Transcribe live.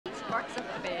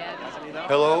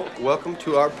Hello, welcome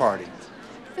to our party.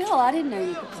 Phil, I didn't know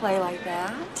you could play like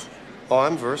that. Oh,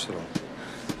 I'm versatile.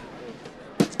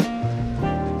 It's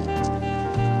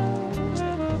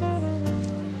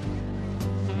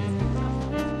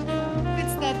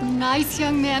that nice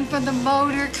young man from the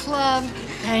motor club.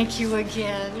 Thank you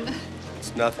again.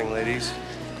 It's nothing, ladies.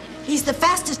 He's the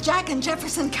fastest jack in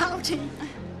Jefferson County.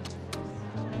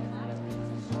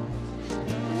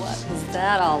 What was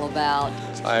that all about?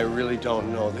 I really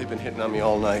don't know. They've been hitting on me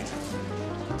all night.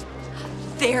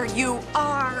 There you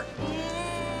are.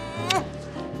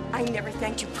 I never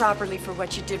thanked you properly for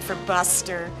what you did for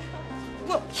Buster.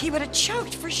 Well, he would have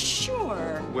choked for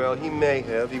sure. Well, he may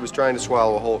have. He was trying to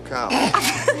swallow a whole cow.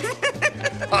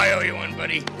 I owe you one,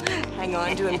 buddy. Hang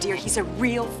on to him, dear. He's a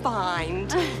real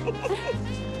find.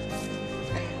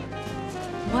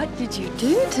 What did you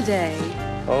do today?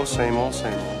 Oh, same old,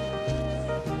 same old.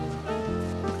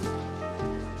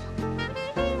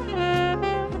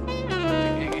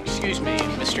 Excuse me,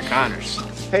 Mr. Connors.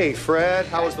 Hey, Fred,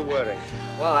 how was the wedding?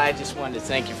 Well, I just wanted to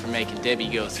thank you for making Debbie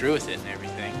go through with it and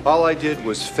everything. All I did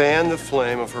was fan the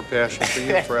flame of her passion for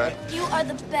you, Fred. You are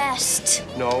the best.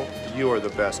 No, you are the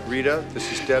best. Rita,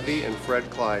 this is Debbie and Fred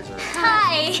Kleiser.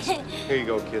 Hi. Here you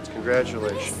go, kids.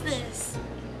 Congratulations. What is this?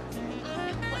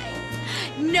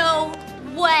 No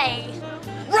way.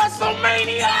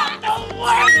 WrestleMania! No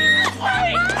way!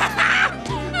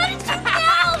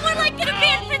 No, we're like gonna be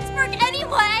in Pittsburgh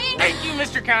anyway. Thank you,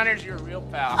 Mr. Connors. You're a real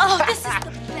pal. Oh, this is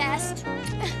the best.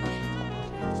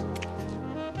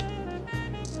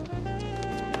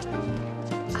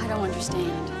 I don't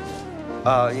understand.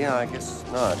 Yeah, I guess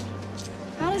not.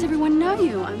 How does everyone know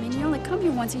you? I mean, you only come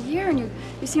here once a year, and you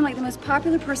seem like the most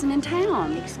popular person in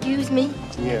town. Excuse me?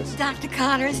 Yes. Dr.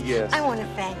 Connors? Yes. I want to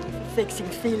thank you for fixing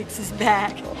Felix's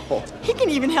back. Oh. He can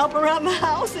even help around the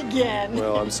house again.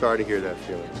 Well, I'm sorry to hear that,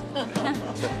 Felix.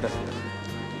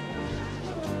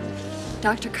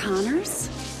 Dr. Connors?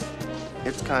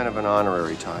 It's kind of an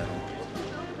honorary title.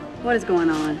 What is going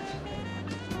on?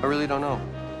 I really don't know.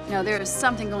 No, there is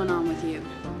something going on with you.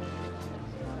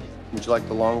 Would you like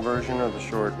the long version or the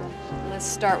short one? Let's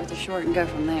start with the short and go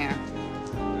from there.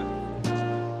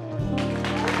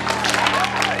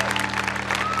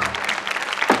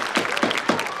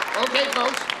 Okay,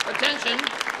 folks, attention.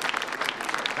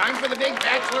 Time for the big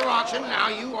bachelor auction. Now,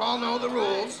 you all know the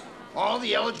rules. All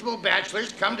the eligible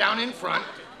bachelors come down in front,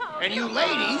 and you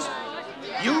ladies,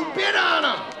 you bid on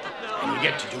them. And you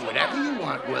get to do whatever you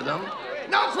want with them.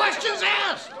 No questions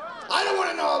asked. I don't want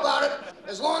to know about it,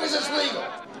 as long as it's legal.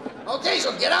 Okay,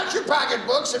 so get out your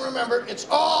pocketbooks, and remember, it's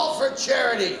all for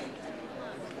charity.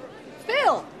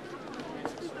 Phil,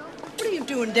 what are you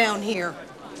doing down here?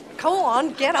 Go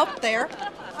on, get up there.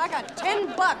 I got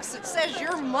 $10 that says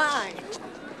you're mine.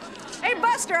 Hey,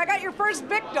 Buster, I got your first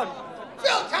victim.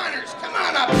 Phil Connors, come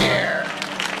on up here.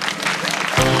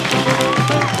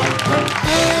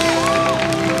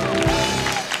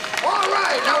 All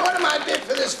right, now what am I bid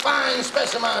for this fine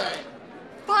specimen?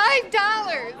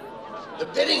 $5. The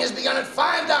bidding has begun at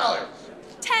 $5.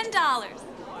 $10.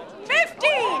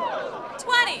 15,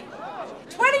 20.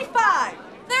 25,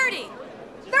 30.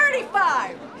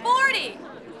 35, 40.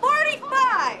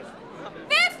 45,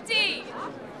 50.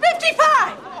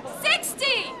 55.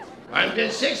 60. I'm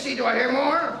bid 60. Do I hear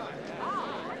more?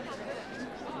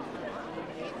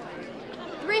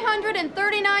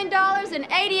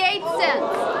 $339.88.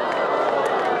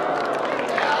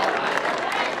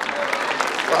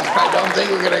 Well, I don't think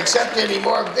we're going to accept any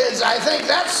more bids. I think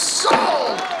that's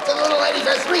sold to the little lady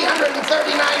for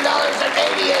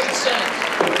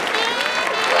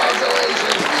 $339.88.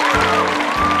 Congratulations.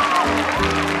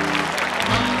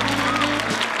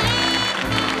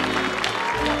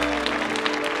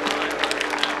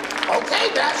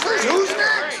 Okay, bachelors, who's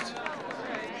next?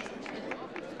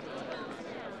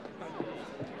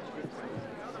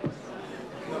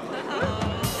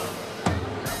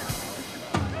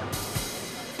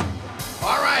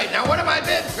 All right, now what am I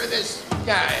bid for this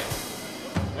guy?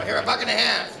 I hear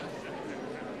 $1.50.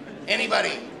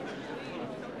 Anybody?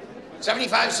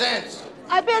 75 cents.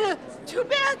 I bet 2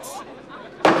 bets.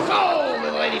 Sold,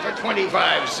 little lady, for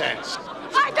 25 cents.